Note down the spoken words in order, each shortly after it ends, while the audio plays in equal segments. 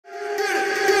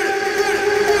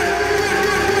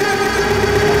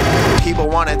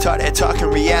Talk that talk in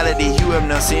reality, you have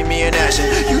not seen me in action.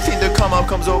 You think the come up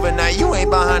comes overnight, you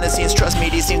ain't behind the scenes. Trust me,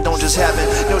 these things don't just happen.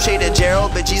 No shade to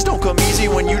Gerald, but G's don't come easy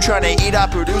when you tryna eat out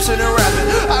producing and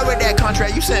rapping. I read that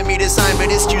contract you sent me to sign,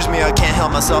 but excuse me, I can't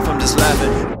help myself, I'm just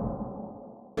laughing.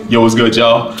 Yo, what's good,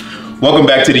 y'all? Welcome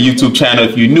back to the YouTube channel.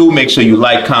 If you're new, make sure you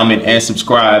like, comment, and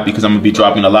subscribe because I'm gonna be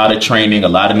dropping a lot of training, a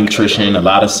lot of nutrition, a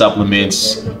lot of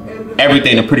supplements,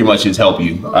 everything to pretty much just help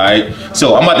you. All right,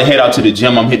 so I'm about to head out to the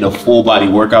gym. I'm hitting a full body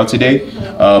workout today.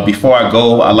 Before I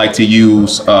go, I like to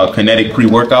use Kinetic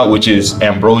pre-workout, which is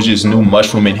Ambrosia's new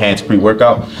mushroom enhanced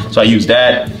pre-workout. So I use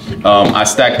that. I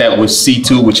stack that with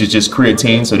C2, which is just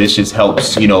creatine. So this just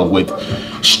helps, you know, with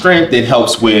strength. It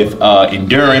helps with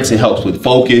endurance. It helps with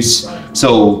focus.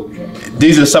 So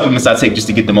these are the supplements I take just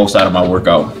to get the most out of my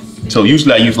workout. So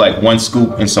usually I use like 1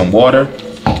 scoop in some water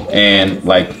and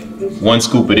like 1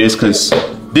 scoop it is because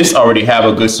this already have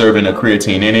a good serving of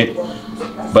creatine in it,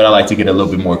 but I like to get a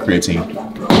little bit more creatine.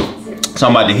 So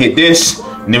I'm about to hit this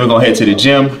and then we're gonna head to the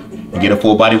gym and get a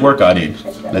full body workout in.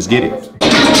 Let's get it.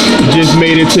 Just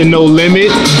made it to No Limit.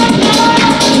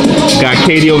 Got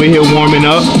Katie over here warming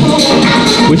up.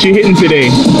 What you hitting today?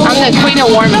 I'm the queen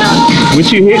of warming up.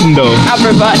 What you hitting though?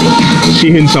 Upper body. She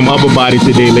hitting some upper body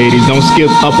today, ladies. Don't skip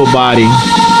upper body.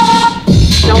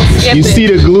 Don't skip You it. see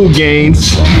the glute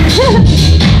gains.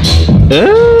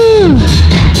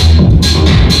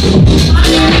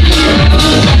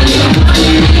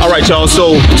 All right, y'all,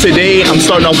 so today I'm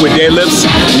starting off with deadlifts.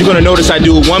 You're gonna notice I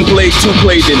do 1 plate, 2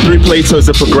 plate, then 3 plates, so it's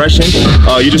a progression.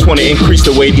 You just wanna increase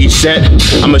the weight each set.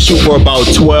 I'm gonna shoot for about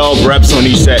 12 reps on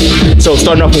each set. So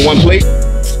starting off with 1 plate.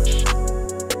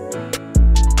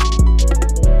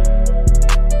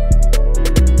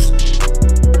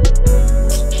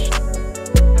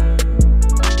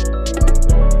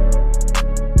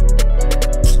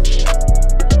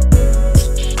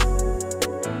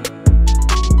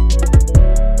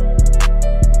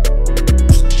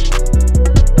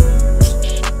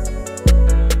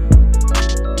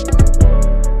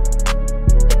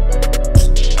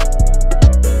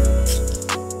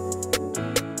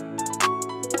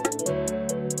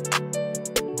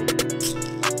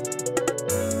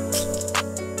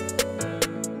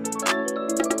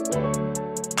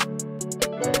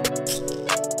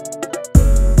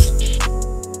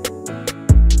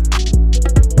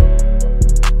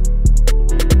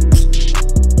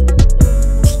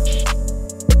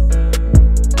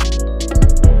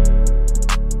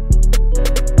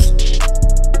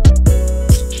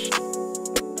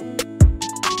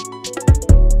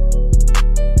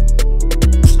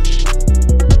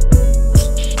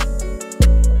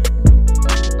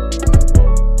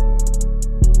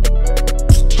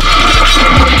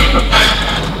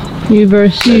 You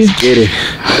versus you. Let's get it.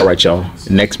 All right, y'all.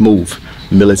 Next move,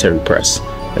 military press.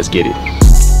 Let's get it.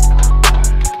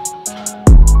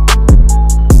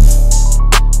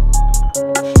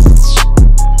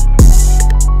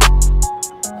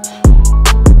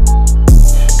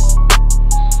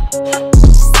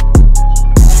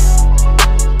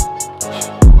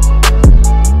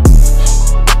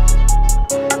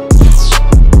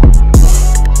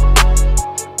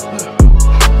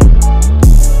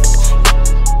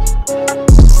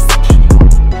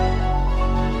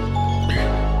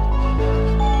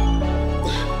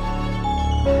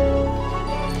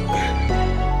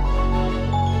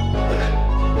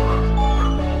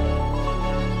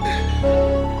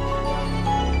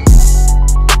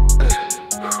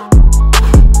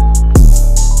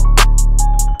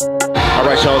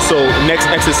 So next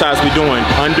exercise we're doing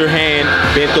underhand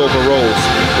bent over rolls.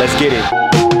 Let's get it.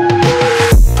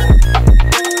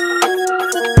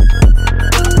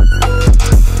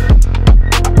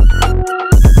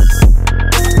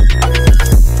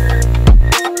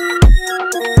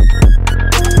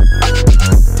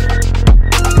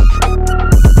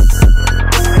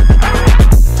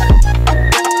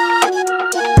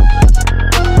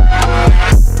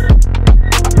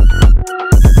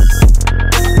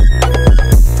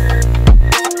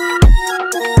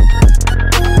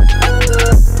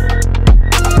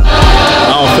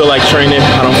 Training.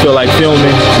 I don't feel like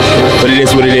filming, but it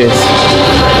is what it is.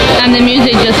 And the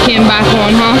music just came back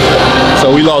on, huh?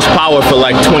 So we lost power for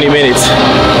like 20 minutes.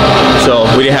 So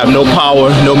we didn't have no power,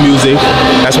 no music.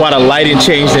 That's why the lighting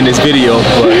changed in this video,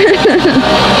 but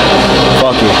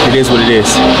fuck it, it is what it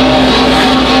is.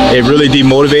 It really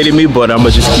demotivated me, but I'm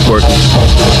gonna just keep working.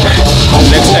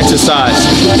 Next exercise,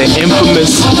 the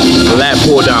infamous lat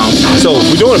pull down. So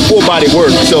we're doing full body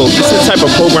work. So this is the type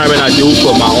of programming I do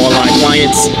for my online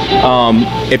clients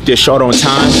if they're short on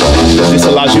time. This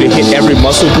allows you to hit every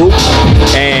muscle group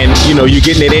and you know, you're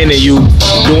getting it in and you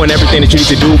doing everything that you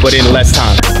need to do, but in less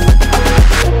time.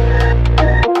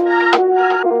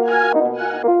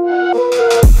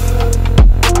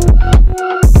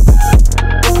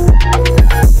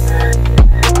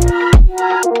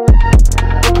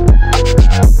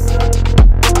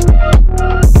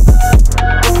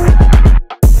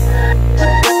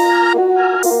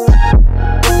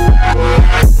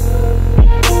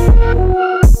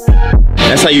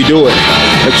 That's how you do it.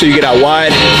 Make sure you get out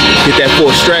wide, get that full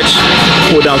stretch,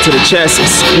 pull down to the chest, and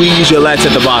squeeze your lats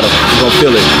at the bottom. You're gonna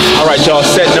feel it. All right, y'all,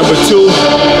 set number 2.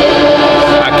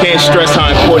 I can't stress how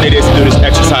important it is to do this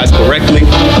exercise correctly.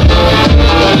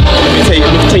 Let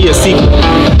me tell you a secret.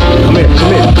 Come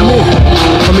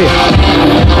here.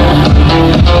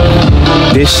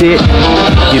 This shit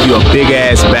give you a big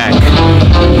ass back.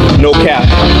 No cap.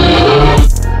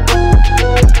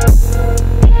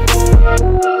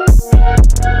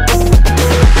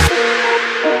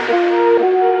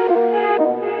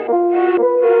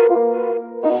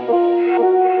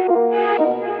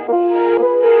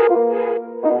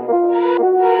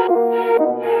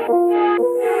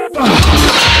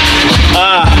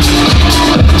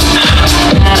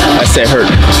 That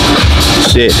hurt.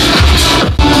 Shit.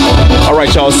 All right,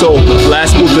 y'all. So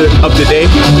last move of the day,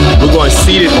 we're going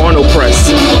seated Arnold press.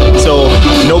 So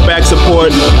no back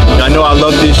support. I know I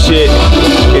love this shit.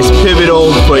 It's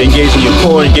pivotal for engaging your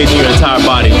core, engaging your entire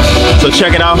body. So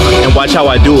check it out and watch how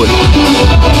I do it.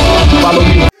 Follow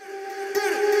me.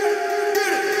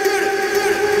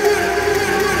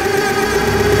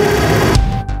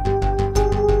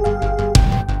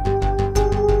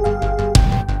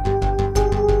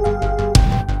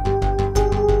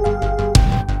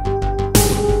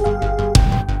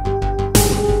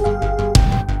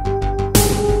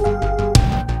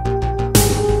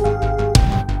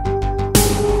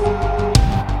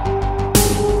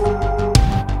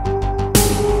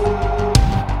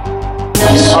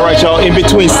 All right, y'all, in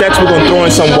between sets, we're gonna throw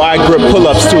in some wide grip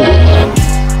pull-ups too.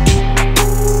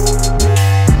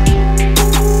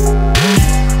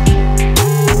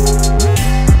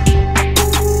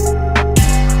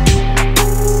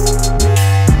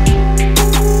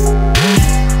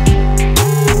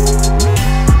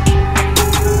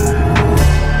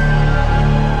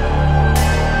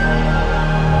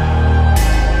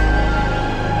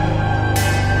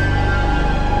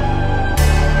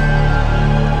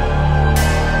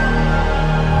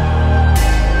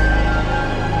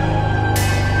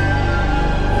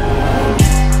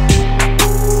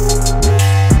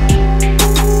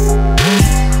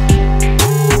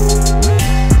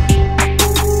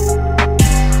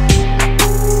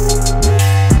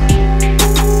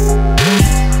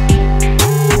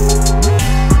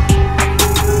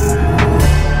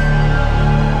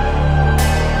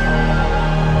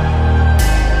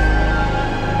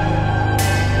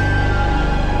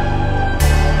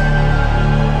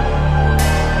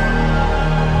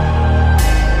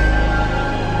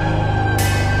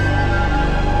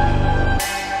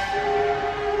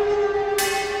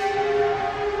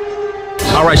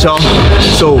 All right, y'all,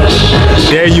 so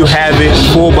there you have it,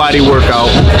 full body workout.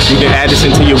 You can add this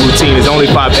into your routine. It's only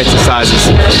 5 exercises.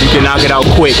 You can knock it out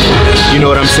quick, you know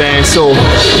what I'm saying? So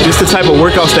this is the type of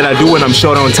workouts that I do when I'm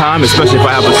short on time, especially if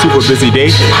I have a super busy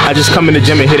day. I just come in the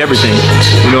gym and hit everything,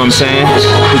 you know what I'm saying?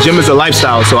 The gym is a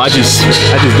lifestyle, so I just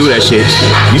do that shit.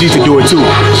 You need to do it too.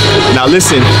 Now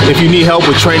listen, if you need help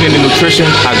with training and nutrition,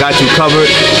 I got you covered.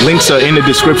 Links are in the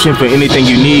description for anything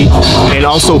you need. And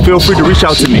also feel free to reach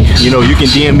out to me. You know, you can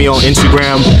DM me on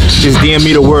Instagram. Just DM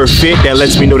me the word fit. That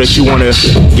lets me know that you want to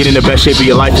get in the best shape of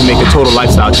your life and make a total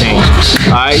lifestyle change.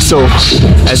 Alright, so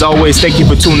as always, thank you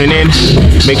for tuning in.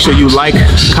 Make sure you like,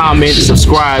 comment,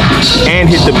 subscribe, and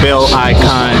hit the bell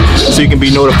icon so you can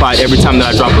be notified every time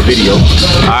that I drop a video.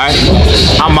 Alright,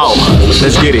 I'm out.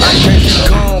 Let's get it.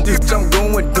 I'm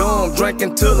going dumb,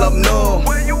 drinking till I'm numb.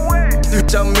 Where you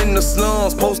at? I'm in the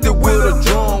slums, posted with a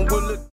drum.